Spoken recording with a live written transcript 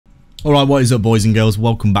Alright, what is up boys and girls?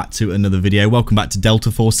 Welcome back to another video. Welcome back to Delta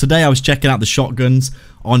Force. Today I was checking out the shotguns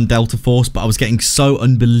on Delta Force, but I was getting so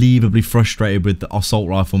unbelievably frustrated with the assault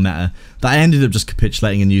rifle meta that I ended up just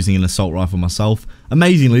capitulating and using an assault rifle myself.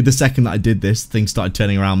 Amazingly, the second that I did this, things started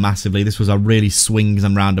turning around massively. This was a really swings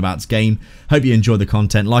and roundabouts game. Hope you enjoyed the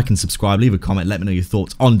content. Like and subscribe, leave a comment, let me know your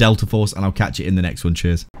thoughts on Delta Force, and I'll catch you in the next one.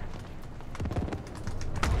 Cheers.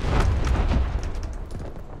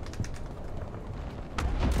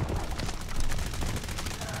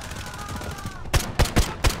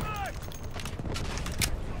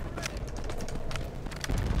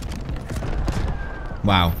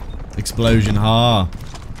 Wow. Explosion, ha.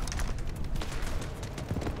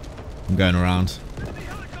 I'm going around.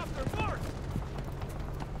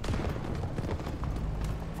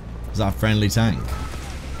 Is that a friendly tank?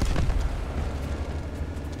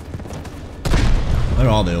 Where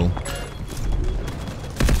are they all?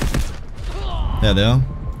 There they are.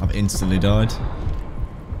 I've instantly died.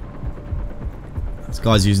 This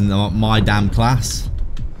guy's using my damn class.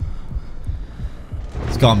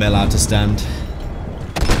 This can't be allowed to stand.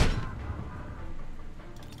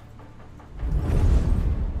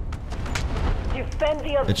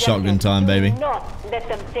 It's shotgun time, baby. Not let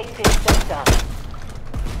them take this sector.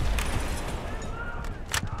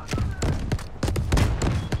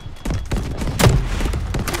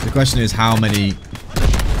 The question is, how many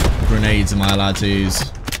grenades am I allowed to use?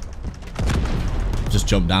 Just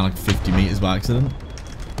jumped down like 50 meters by accident.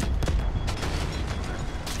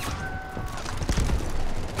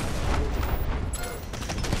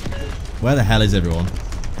 Where the hell is everyone?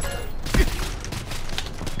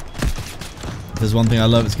 There's one thing I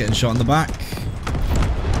love, it's getting shot in the back.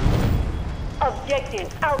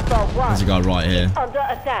 Objective Alpha 1. There's a guy right here. Under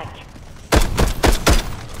attack.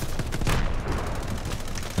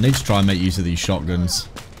 I need to try and make use of these shotguns.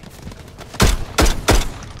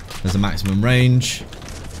 There's a maximum range.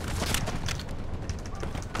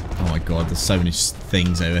 Oh my god, there's so many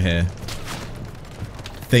things over here.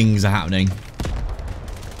 Things are happening.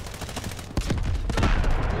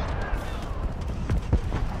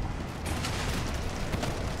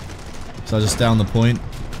 So I just stay on the point.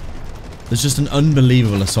 There's just an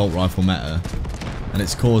unbelievable assault rifle meta, and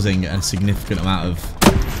it's causing a significant amount of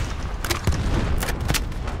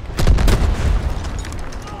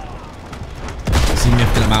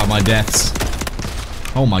my deaths.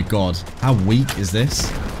 Oh my god, how weak is this?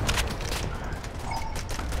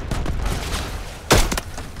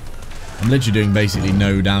 I'm literally doing basically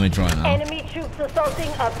no damage right now. Enemy troops assaulting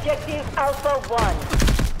objective Alpha 1.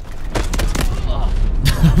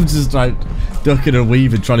 I'm just like ducking and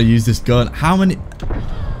weaving trying to use this gun. How many?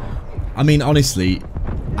 I mean, honestly,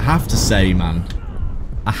 I have to say, man,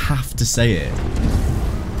 I have to say it.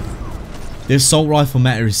 The assault rifle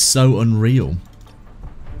meta is so unreal.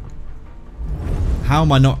 How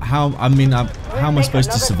am I not? How am I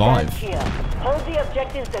supposed to survive? Hold the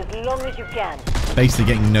objectives as long as you can. Basically,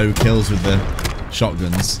 getting no kills with the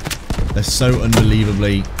shotguns. They're so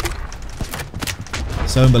unbelievably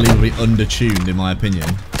undertuned, in my opinion.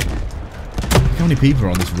 Look how many people are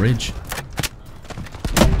on this ridge.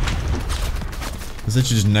 There's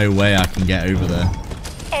literally just no way I can get over there.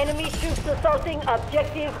 Enemy troops assaulting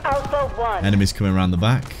objective Alpha 1. Enemies coming around the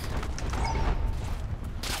back.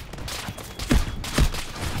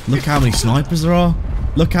 Look how many snipers there are.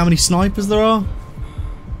 Look how many snipers there are.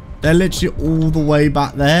 They're literally all the way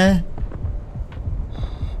back there.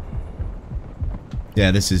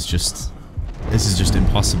 Yeah, this is just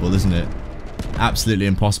impossible, isn't it? Absolutely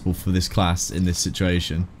impossible for this class in this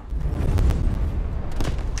situation.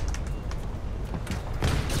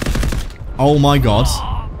 Oh my god.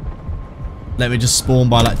 Let me just spawn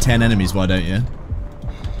by like 10 enemies, why don't you?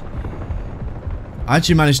 I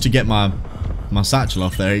actually managed to get my satchel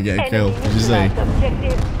off there and get a kill. Did you see?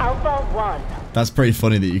 That's pretty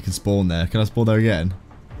funny that you can spawn there. Can I spawn there again?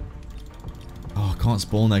 Oh, I can't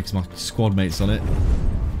spawn there because my squad mate's on it.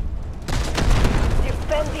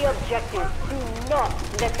 Defend the objective. Do not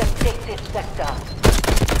let them take this sector.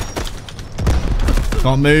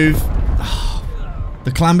 Can't move.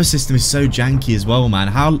 The clamber system is so janky as well, man.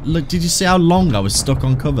 Look, did you see how long I was stuck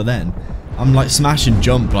on cover then? I'm like smash and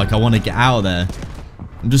jump like I want to get out of there.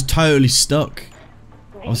 I'm just totally stuck.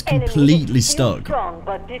 I was completely stuck on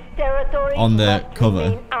the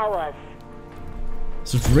cover.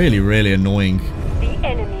 So it's really, really annoying.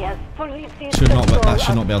 That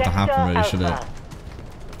should not be able to happen, really, should it?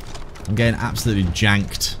 I'm getting absolutely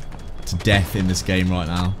janked to death in this game right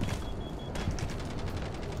now.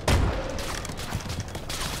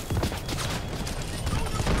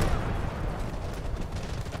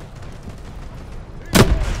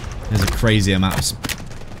 There's a crazy amount of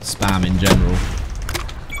spam in general.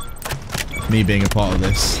 Me being a part of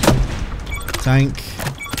this. Tank.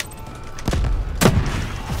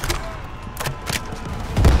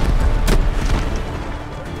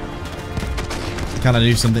 Can I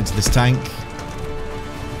do something to this tank?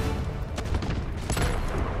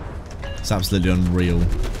 It's absolutely unreal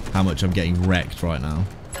how much I'm getting wrecked right now.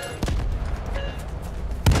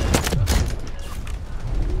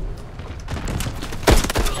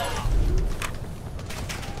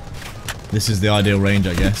 This is the ideal range,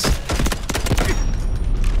 I guess.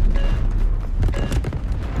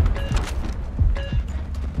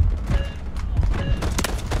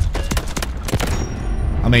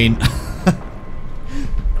 I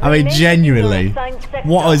mean, genuinely,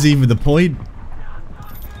 what is even the point?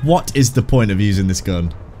 What is the point of using this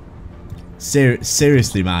gun?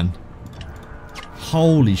 Seriously, man.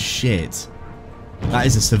 Holy shit. That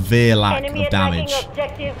is a severe lack of damage.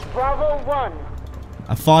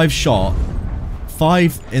 A 5-shot,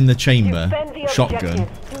 5 in the chamber, shotgun,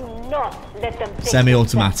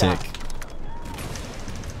 semi-automatic,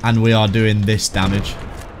 and we are doing this damage.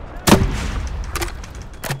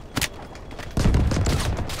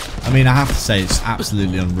 I mean, I have to say, it's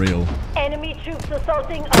absolutely unreal. Enemy troops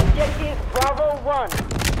assaulting objective Bravo 1.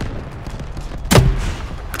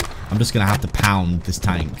 I'm just going to have to pound this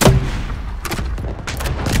tank.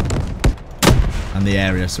 And the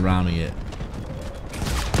area surrounding it.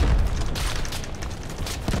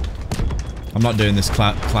 I'm not doing this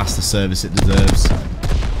class the service it deserves.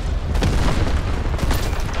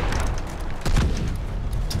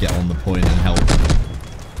 To get on the point and help.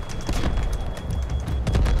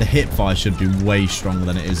 The hip fire should be way stronger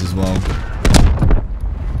than it is as well.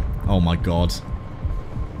 Oh my god.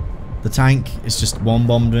 The tank is just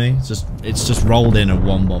one-bombed me. It's just rolled in and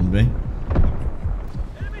one-bombed me.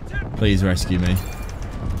 Please rescue me.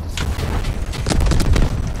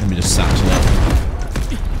 Let me just satchel it.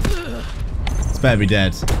 It's better be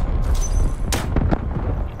dead.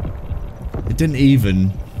 It didn't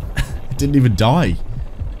even die.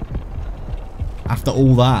 After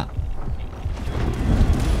all that.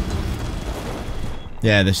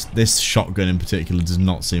 Yeah, this shotgun in particular does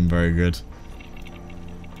not seem very good.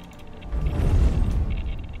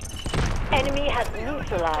 Enemy has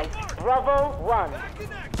neutralized Bravo 1.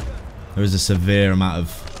 There is a severe amount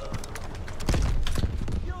of...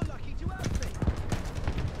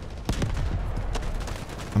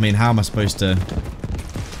 I mean, how am I supposed to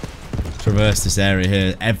traverse this area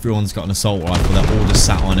here? Everyone's got an assault rifle. They're all just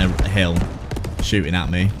sat on a hill shooting at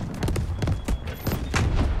me.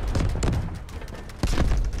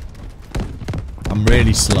 I'm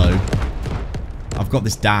really slow. I've got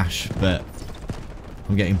this dash, but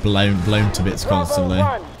I'm getting blown to bits constantly.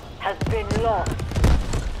 Bravo 1 has been lost.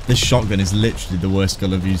 This shotgun is literally the worst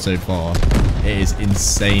gun I've used so far. It is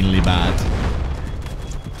insanely bad.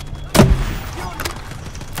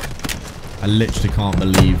 I literally can't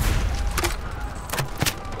believe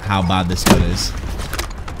how bad this gun is.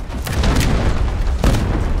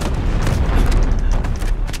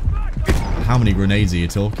 How many grenades are you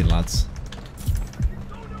talking, lads?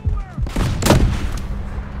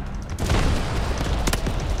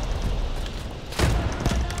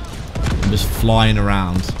 I'm just flying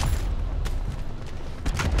around.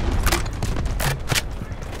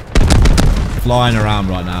 Flying around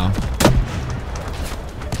right now.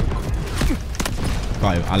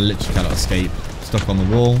 Right, I literally cannot escape. Stuck on the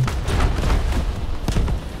wall.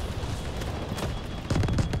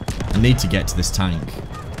 I need to get to this tank.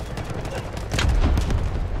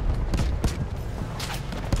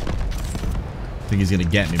 I think he's going to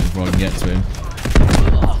get me before I can get to him.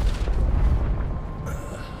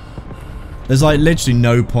 There's like literally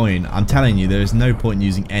no point. I'm telling you, there is no point in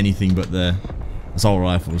using anything but the assault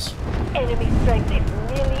rifles. Enemy strength is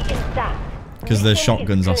nearly intact. Because the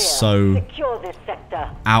shotguns are so Secure this sector.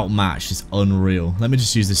 outmatched, it's unreal. Let me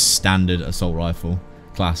just use this standard assault rifle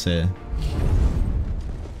class here.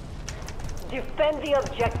 Defend the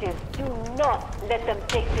objectives. Do not let them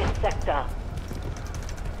take this sector.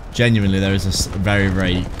 Genuinely, there is a very,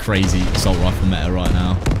 very crazy assault rifle meta right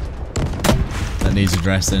now that needs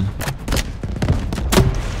addressing.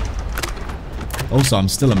 Also, I'm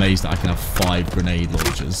still amazed that I can have 5 grenade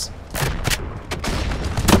launchers.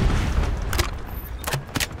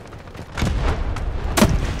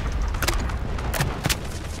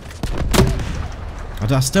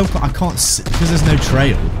 I can't see, because there's no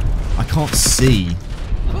trail. I can't see.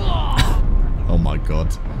 Oh my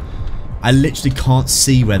god. I literally can't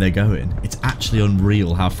see where they're going. It's actually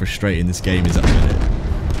unreal how frustrating this game is at the minute.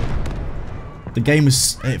 The game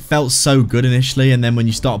it felt so good initially, and then when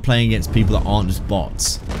you start playing against people that aren't just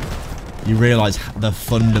bots, you realise the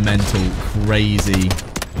fundamental crazy...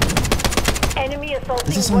 Enemy assaulting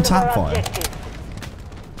Is this on one of our tap fire? objectives.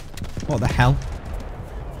 What the hell?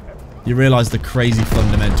 You realise the crazy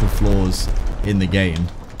fundamental flaws in the game.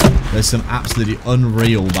 There's some absolutely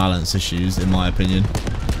unreal balance issues, in my opinion.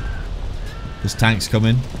 There's tanks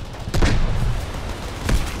coming.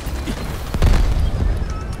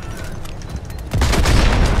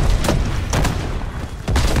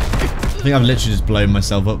 I think I've literally just blown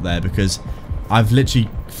myself up there because I've literally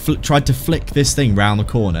tried to flick this thing round the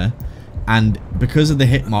corner, and because of the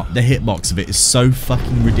hitbox of it is so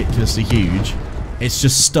fucking ridiculously huge, it's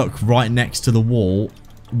just stuck right next to the wall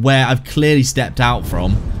where I've clearly stepped out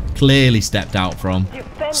from,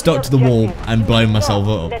 stuck to the wall and blown myself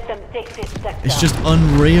up. It's just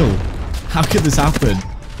unreal. How could this happen?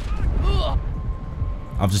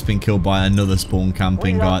 I've just been killed by another spawn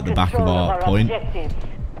camping guy at the back of our point.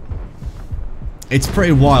 It's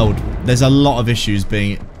pretty wild. There's a lot of issues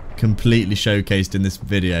being completely showcased in this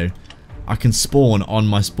video. I can spawn on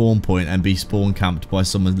my spawn point and be spawn camped by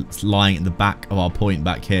someone that's lying at the back of our point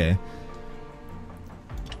back here.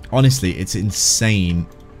 Honestly, it's insane,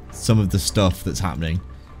 some of the stuff that's happening.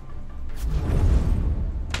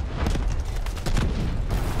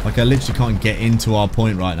 Like, I literally can't get into our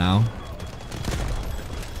point right now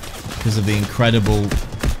because of the incredible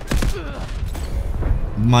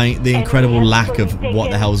lack of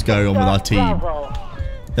what the hell's going on with our team.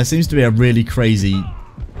 There seems to be a really crazy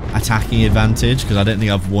attacking advantage because I don't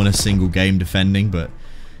think I've won a single game defending, but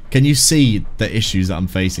can you see the issues that I'm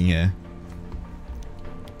facing here?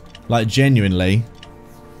 Like, genuinely,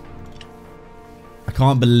 I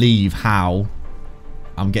can't believe how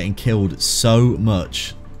I'm getting killed so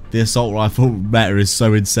much. The assault rifle meta is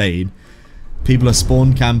so insane. People are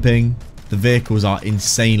spawn camping. The vehicles are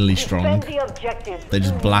insanely strong. They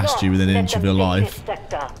just blast you within an inch of your life.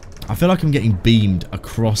 I feel like I'm getting beamed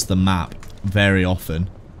across the map very often.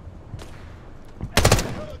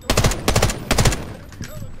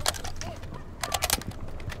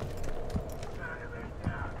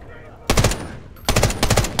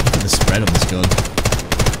 Look at the spread on this gun.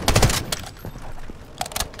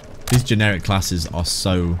 These generic classes are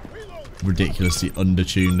so ridiculously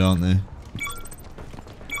undertuned, aren't they?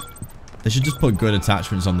 They should just put good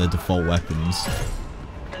attachments on their default weapons.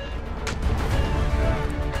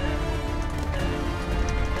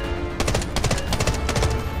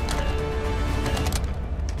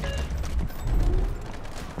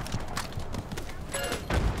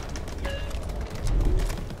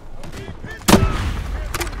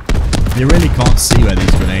 You really can't see where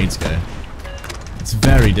these grenades go. It's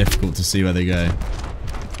very difficult to see where they go.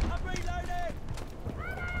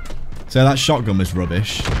 So that shotgun was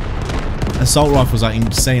rubbish. Assault rifles are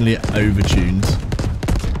insanely overtuned.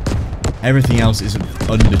 Everything else is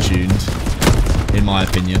undertuned, in my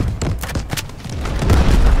opinion.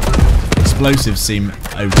 Explosives seem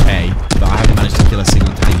okay, but I haven't managed to kill a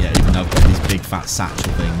single tank yet, even though I've got these big fat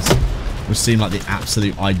satchel things, which seem like the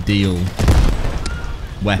absolute ideal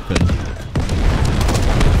weapon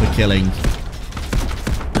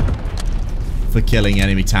for killing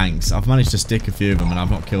enemy tanks. I've managed to stick a few of them and I've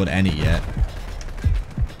not killed any yet.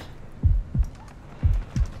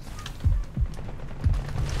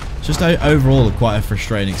 Just overall quite a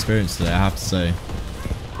frustrating experience today, I have to say.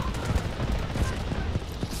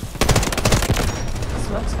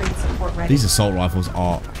 These assault rifles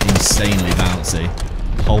are insanely bouncy.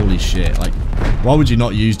 Holy shit, like, why would you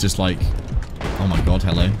not use just like... Oh my god,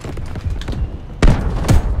 hello.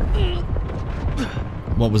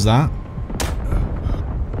 What was that?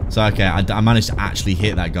 So, okay, I managed to actually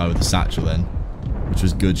hit that guy with the satchel then, which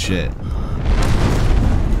was good shit.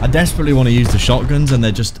 I desperately want to use the shotguns and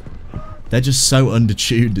they're just so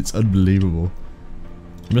undertuned, it's unbelievable.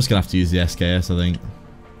 I'm just gonna have to use the SKS, I think.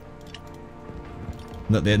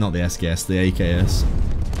 Not the SKS, the AKS.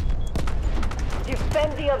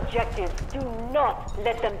 Defend the objectives. Do not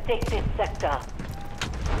let them take this sector.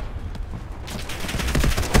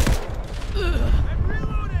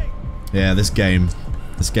 Yeah, this game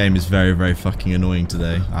is very, very fucking annoying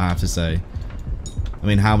today, I have to say. I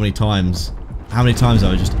mean, how many times have I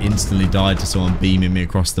just instantly died to someone beaming me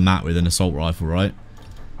across the map with an assault rifle, right?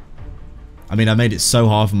 I mean, I made it so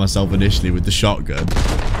hard for myself initially with the shotgun,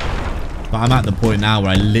 but I'm at the point now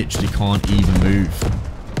where I literally can't even move.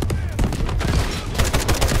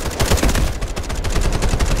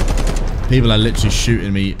 People are literally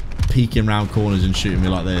shooting me, peeking around corners and shooting me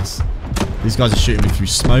like this. These guys are shooting me through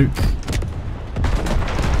smoke.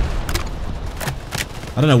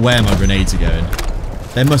 I don't know where my grenades are going.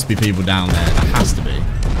 There must be people down there. There has to be.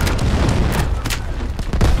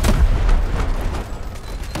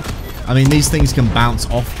 I mean, these things can bounce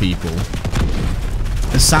off people.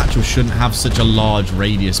 The satchel shouldn't have such a large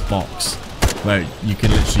radius box where you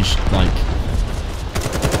can literally, like,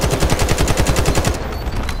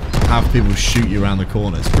 have people shoot you around the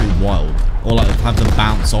corner. It's pretty wild. Or, like, have them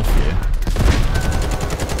bounce off you.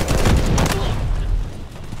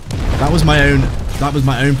 That was my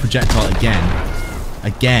own projectile again.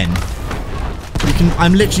 Again. You can,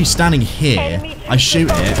 I'm literally standing here. I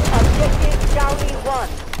shoot it.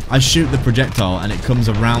 I shoot the projectile and it comes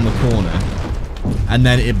around the corner. And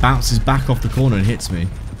then it bounces back off the corner and hits me.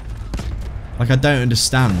 Like, I don't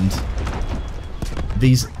understand.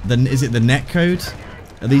 These, is it the netcode?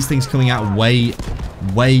 Are these things coming out way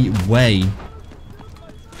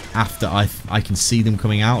after I can see them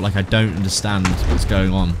coming out? Like, I don't understand what's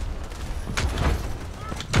going on.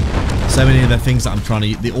 So many of the things that I'm trying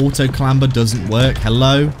to... The auto clamber doesn't work.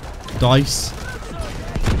 Hello, DICE.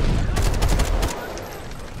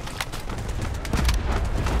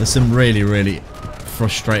 There's some really, really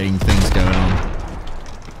frustrating things going on.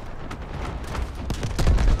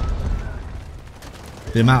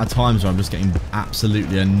 The amount of times where I'm just getting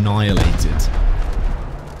absolutely annihilated.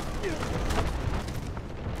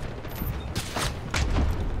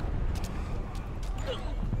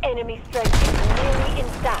 Enemy strength is nearly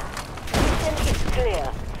intact. Mission is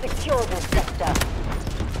clear. Secure this sector.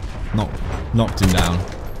 Knocked him down.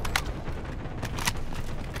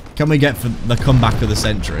 Can we get for the comeback of the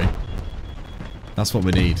century? That's what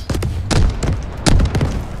we need.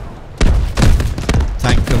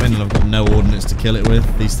 Tank coming and I've got no ordnance to kill it with.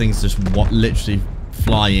 These things just literally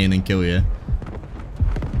fly in and kill you.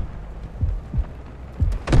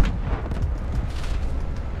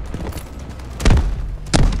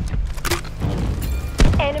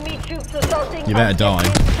 Enemy troops assaulting. You better die.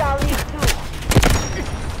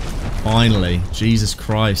 Finally. Jesus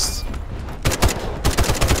Christ.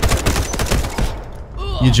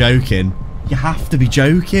 You're joking. You have to be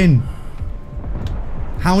joking.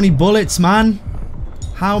 How many bullets, man?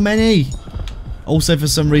 How many? Also, for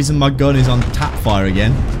some reason, my gun is on tap fire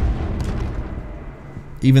again.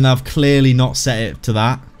 Even though I've clearly not set it to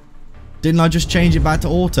that. Didn't I just change it back to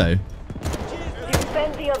auto?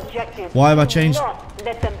 Defend the objective. Why have I changed?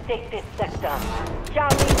 Let them take this sector.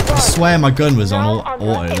 I swear my gun was on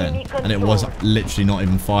auto then. And it was literally not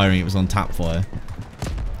even firing. It was on tap fire.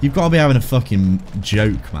 You've got to be having a fucking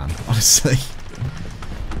joke, man. Honestly.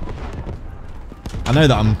 I know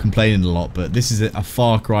that I'm complaining a lot, but this is a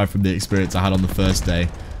far cry from the experience I had on the first day.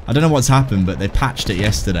 I don't know what's happened, but they patched it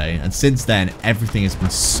yesterday. And since then, everything has been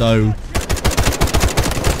so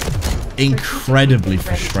incredibly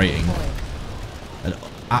frustrating. An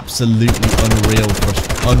absolutely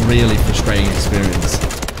unreally frustrating experience.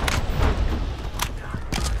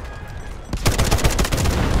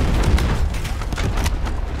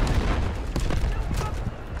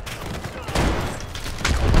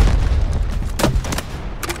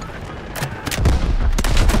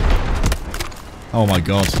 Oh my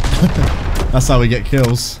god. That's how we get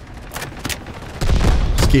kills.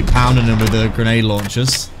 Just keep pounding them with the grenade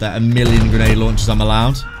launchers. There are 1 million grenade launchers I'm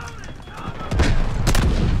allowed.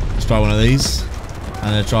 Let's try one of these.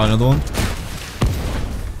 And then try another one.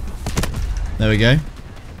 There we go.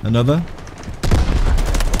 Another.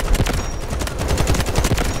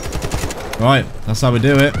 Right, that's how we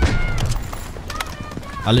do it.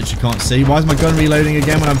 I literally can't see. Why is my gun reloading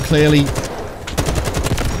again when I'm clearly...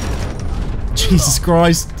 Jesus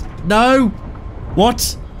Christ. No!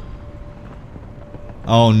 What?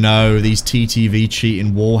 Oh no, these TTV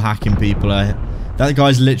cheating wall hacking people are... That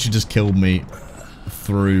guy's literally just killed me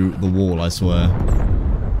through the wall, I swear.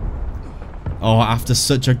 Oh, after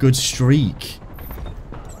such a good streak.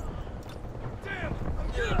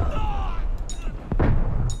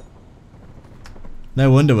 No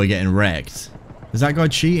wonder we're getting wrecked. Is that guy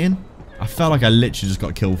cheating? I felt like I literally just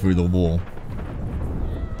got killed through the wall.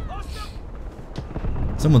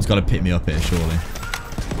 Someone's got to pick me up here, surely.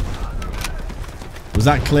 Was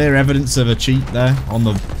that clear evidence of a cheat there on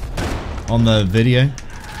the video?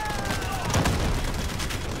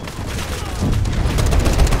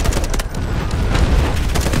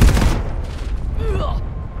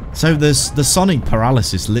 So the sonic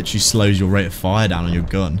paralysis literally slows your rate of fire down on your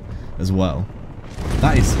gun as well.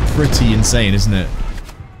 That is pretty insane, isn't it?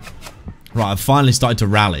 Right, I've finally started to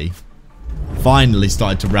rally.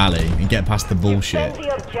 And get past the bullshit.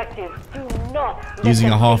 Using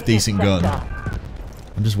a half decent gun.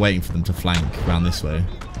 I'm just waiting for them to flank around this way.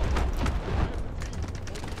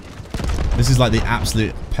 This is like the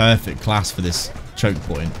absolute perfect class for this choke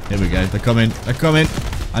point. Here we go. They're coming. They're coming.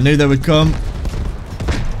 I knew they would come.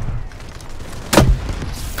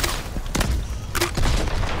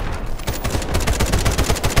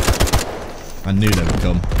 I knew they would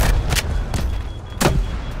come.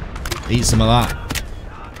 Eat some of that.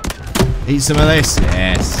 Eat some of this.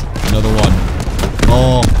 Yes. Another one.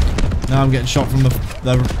 Oh. Now I'm getting shot from the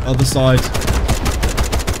other side.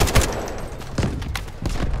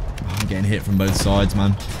 Oh, I'm getting hit from both sides,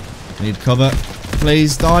 man. I need cover.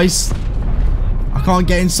 Please, dice. I can't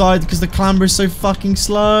get inside because the clamber is so fucking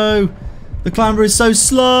slow. The clamber is so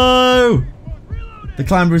slow. The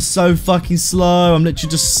clamber is so fucking slow. I'm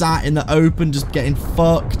literally just sat in the open, just getting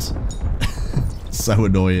fucked. So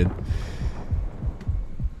annoying.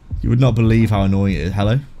 You would not believe how annoying it is.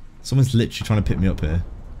 Hello? Someone's literally trying to pick me up here.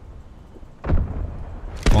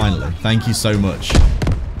 Finally. Thank you so much.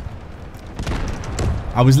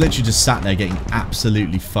 I was literally just sat there getting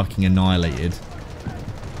absolutely fucking annihilated.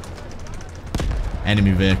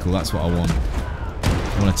 Enemy vehicle, that's what I want.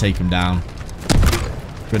 I want to take him down.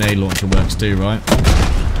 Grenade launcher works too, right?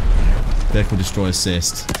 Vehicle destroy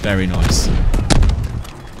assist. Very nice.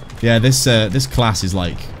 Yeah, this class is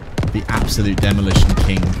like the absolute demolition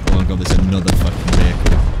king. Oh my god, there's another fucking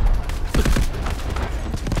vehicle.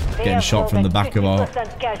 Getting shot from the back of our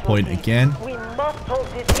point again.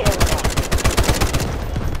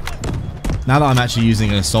 Now that I'm actually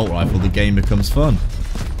using an assault rifle, the game becomes fun.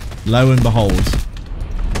 Lo and behold.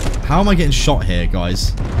 How am I getting shot here,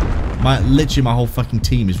 guys? Literally my whole fucking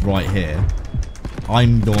team is right here.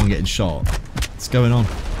 I'm the one getting shot. What's going on?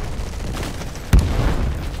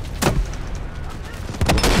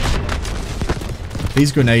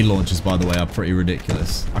 These grenade launchers, by the way, are pretty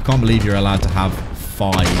ridiculous. I can't believe you're allowed to have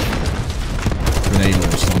 5 grenade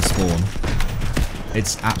launchers on spawn.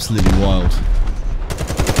 It's absolutely wild.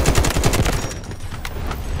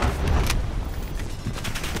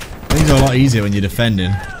 Things are a lot easier when you're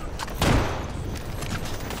defending.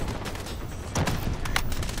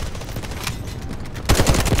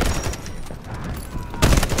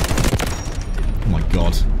 Oh my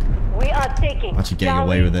god. We are taking actually getting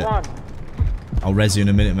away with it. I'll res you in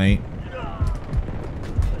a minute, mate.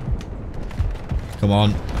 Come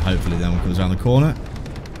on. Hopefully that one comes around the corner.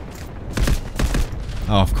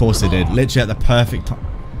 Oh, of course they did. Literally at the perfect time.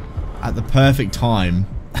 At the perfect time.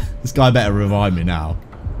 This guy better revive me now.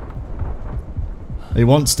 He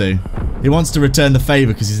wants to. He wants to return the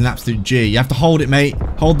favour because he's an absolute G. You have to hold it, mate.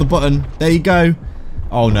 Hold the button. There you go.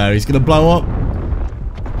 Oh no, he's going to blow up.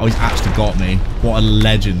 Oh, he's actually got me. What a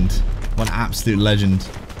legend. What an absolute legend.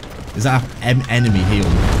 Is that an enemy heal?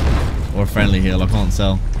 Or a friendly heal? I can't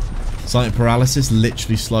tell. Sonic paralysis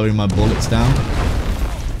literally slowing my bullets down.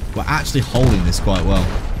 We're actually holding this quite well.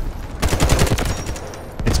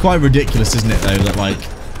 It's quite ridiculous, isn't it, though, that, like,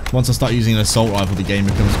 once I start using an assault rifle, the game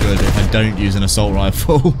becomes good. If I don't use an assault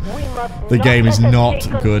rifle, the game is not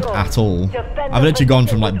good at all. I've literally gone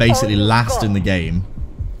from, like, basically last in the game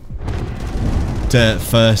to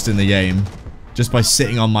first in the game just by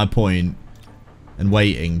sitting on my point and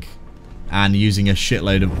waiting and using a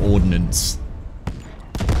shitload of ordnance.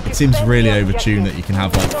 It seems really overtuned that you can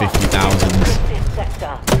have, like,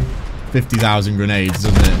 50,000 grenades,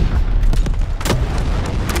 doesn't it?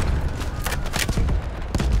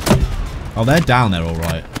 Oh, they're down there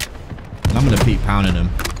alright. And I'm going to keep pounding them.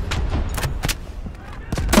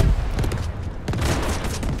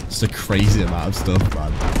 It's a crazy amount of stuff,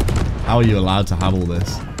 man. How are you allowed to have all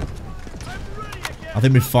this? I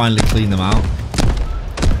think we've finally cleaned them out.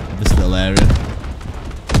 This little area.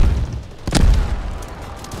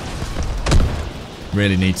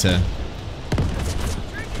 Really need to...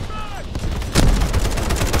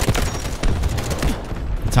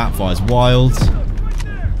 The tap fire's wild.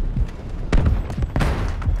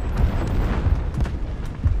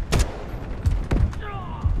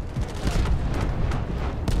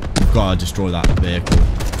 We've got to destroy that vehicle.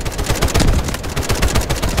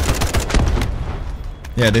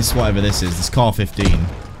 Yeah, this, whatever this is, this Car 15.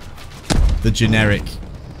 The generic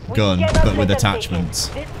gun, but with attachments.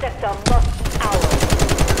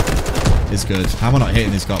 It's good. How am I not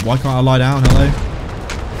hitting this guy? Why can't I lie down? Hello?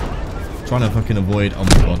 Trying to fucking avoid. Oh my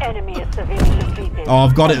god. Oh,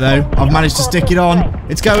 I've got it though. I've managed to stick it on.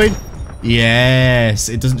 It's going. Yes.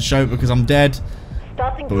 It doesn't show because I'm dead.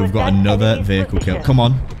 But we've got another vehicle kill. Come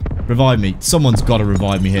on. Revive me. Someone's got to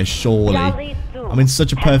revive me here, surely. I'm in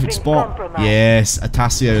such a perfect spot. Yes.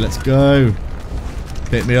 Atasio, let's go.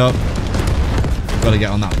 Pick me up. Got to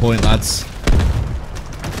get on that point, lads.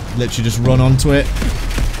 Literally just run onto it.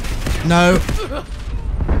 No.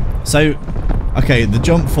 So, okay, the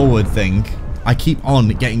jump forward thing, I keep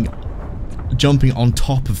on jumping on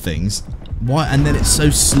top of things. Why? And then it's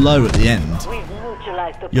so slow at the end.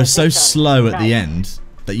 You're so slow at the end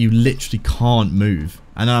that you literally can't move.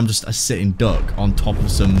 And then I'm just a sitting duck on top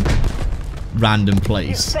of some random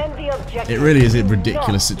place. objective. It really is a Do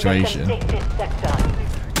ridiculous not let them situation. take this sector.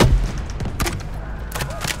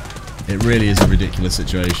 It really is a ridiculous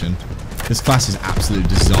situation. This class is absolutely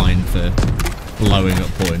designed for blowing up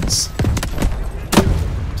points.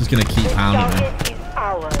 Just gonna keep pounding them. Target is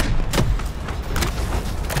ours.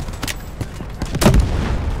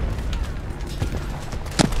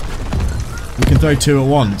 We can throw two at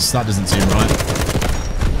once. That doesn't seem right.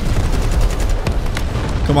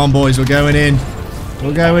 Come on, boys. We're going in.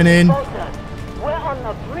 We're going in. We're on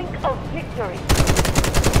the brink of victory.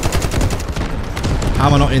 How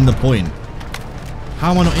am I not in the point?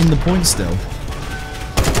 How am I not in the point still?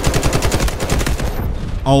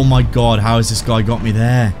 Oh my god, how has this guy got me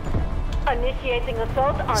there? Initiating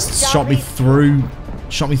assault on Shot me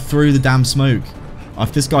Charlie. through the damn smoke.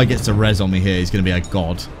 If this guy gets a res on me here, he's going to be a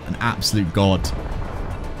god. An absolute god.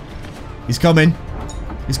 He's coming.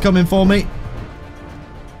 He's coming for me.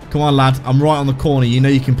 Come on, lad. I'm right on the corner. You know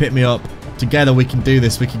you can pick me up. Together we can do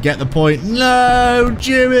this. We can get the point. No,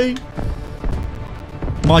 Jimmy.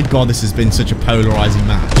 My god, this has been such a polarizing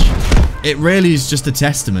match. It really is just a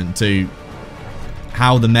testament to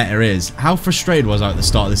how the meta is. How frustrated was I at the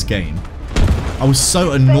start of this game? I was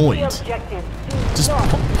so annoyed. Just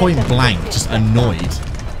point blank, just annoyed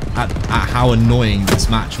at how annoying this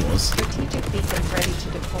match was.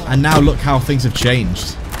 And now look how things have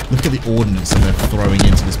changed. Look at the ordnance that they're throwing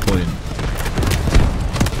into this point.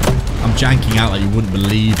 I'm janking out like you wouldn't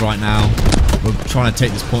believe right now. We're trying to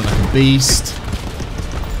take this point like a beast.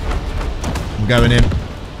 I'm going in.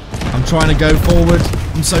 I'm trying to go forward.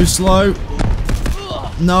 I'm so slow.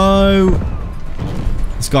 No.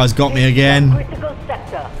 This guy's got me again.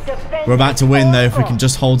 We're about to win though if we can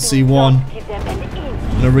just hold C1.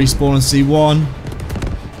 I'm going to respawn on C1.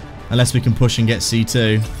 Unless we can push and get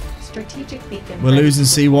C2. Strategic beacon. We're losing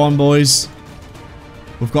C1, boys.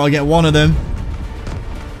 We've got to get one of them.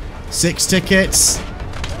 6 tickets.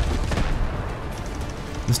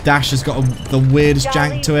 This dash has got the weirdest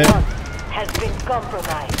jank to it.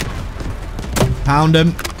 Pound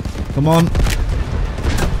him. Come on.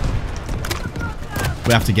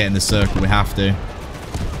 We have to get in the circle. We have to.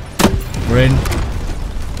 We're in.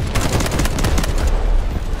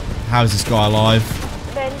 How is this guy alive?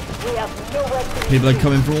 People are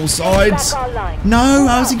coming from all sides. No,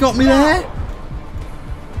 how's he got me there?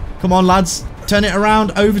 Come on, lads. Turn it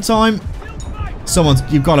around. Overtime.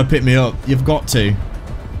 You've got to pick me up. You've got to.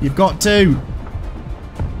 You've got to.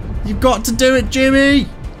 You've got to do it, Jimmy.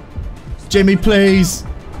 Jimmy, please.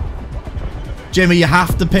 Jimmy, you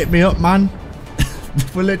have to pick me up, man.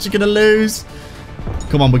 We're literally going to lose.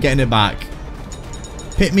 Come on, we're getting it back.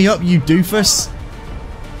 Pick me up, you doofus.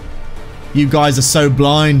 You guys are so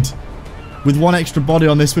blind. With one extra body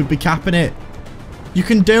on this, we'd be capping it. You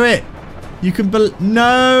can do it. You can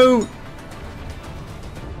no.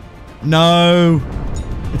 No.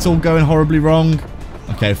 It's all going horribly wrong.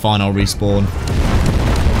 Okay, fine, I'll respawn.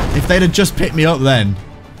 If they'd have just picked me up then.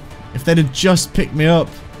 If they'd have just picked me up.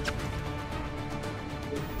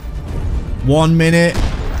 1 minute.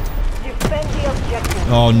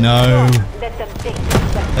 Oh no.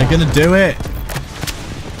 They're gonna do it.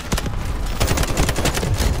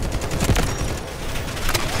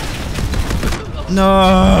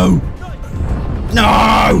 No.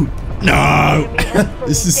 No. No.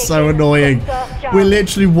 This is so annoying. We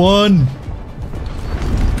literally won.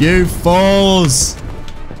 You fools.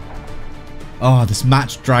 Oh, this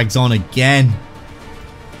match drags on again.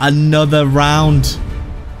 Another round.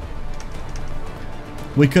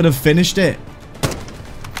 We could have finished it.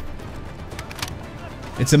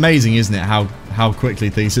 It's amazing, isn't it, how quickly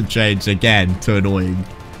things have changed again to annoying.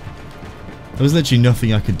 There was literally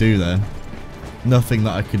nothing I could do there. Nothing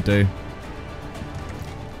that I could do.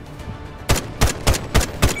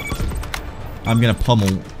 I'm going to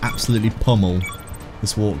pummel, absolutely pummel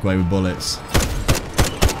this walkway with bullets.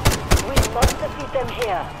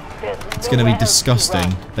 It's going to be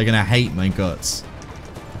disgusting. They're going to hate my guts.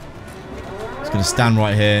 It's going to stand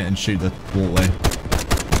right here and shoot the walkway.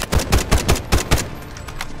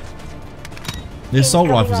 The assault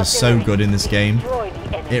rifles are so good in this game.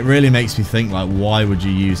 It really makes me think, like, why would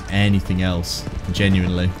you use anything else?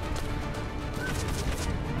 Genuinely.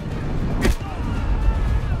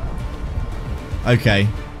 Okay.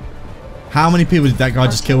 How many people did that guy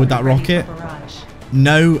just kill with that rocket?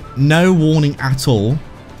 No warning at all.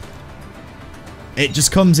 It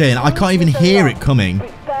just comes in. I can't even hear it coming.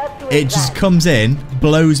 It just comes in,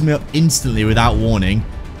 blows me up instantly without warning.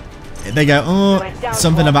 They go, oh,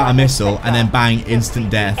 something about a missile, and then bang, instant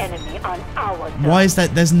death. Why is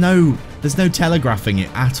that? There's no telegraphing it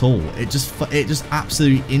at all. It just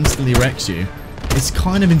absolutely instantly wrecks you. It's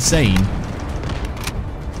kind of insane.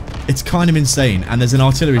 It's kind of insane. And there's an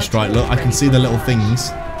artillery strike. Look, I can see the little things.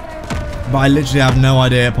 But I literally have no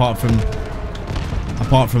idea apart from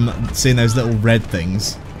seeing those little red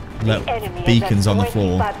things. Little beacons on the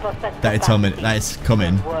floor. That tell me that it's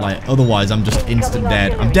coming. Like, otherwise I'm just instant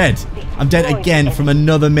dead. I'm dead. I'm dead again from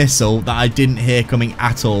another missile that I didn't hear coming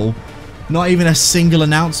at all. Not even a single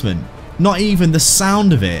announcement. Not even the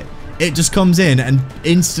sound of it. It just comes in and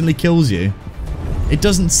instantly kills you. It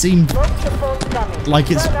doesn't seem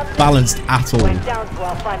like it's balanced at all.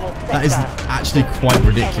 That is actually quite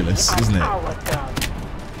ridiculous, isn't it?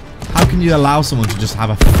 How can you allow someone to just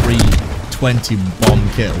have a free 20 bomb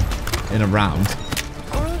kill in a round?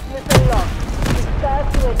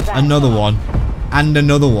 Another one. And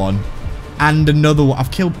another one. And another one.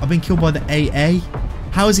 I've been killed by the AA.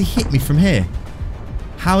 How has he hit me from here?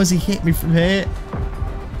 How has he hit me from here?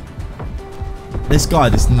 This guy,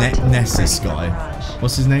 this Nexus guy.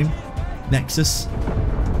 What's his name? Nexus?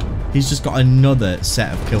 He's just got another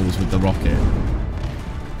set of kills with the rocket.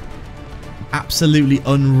 Absolutely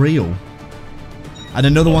unreal. And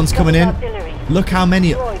another one's coming in. Look how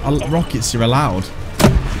many rockets you're allowed.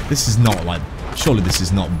 This is not like... Surely this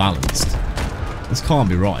is not balanced. This can't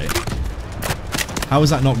be right. How is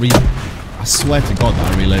that not I swear to God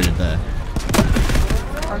that I reloaded there.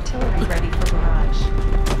 Artillery ready for barrage.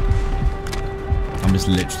 I'm just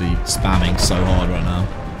literally spamming so hard right now.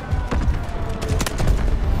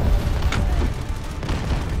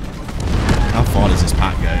 How far does this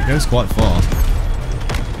pack go? It goes quite far.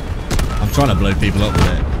 I'm trying to blow people up with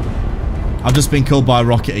it. I've just been killed by a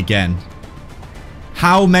rocket again.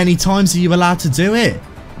 How many times are you allowed to do it?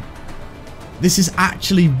 This is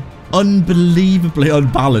actually unbelievably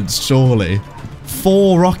unbalanced, surely.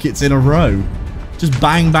 4 rockets in a row. Just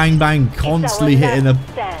bang, bang, bang, constantly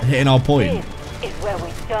hitting our point.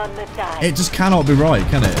 It just cannot be right,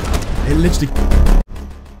 can it? It literally...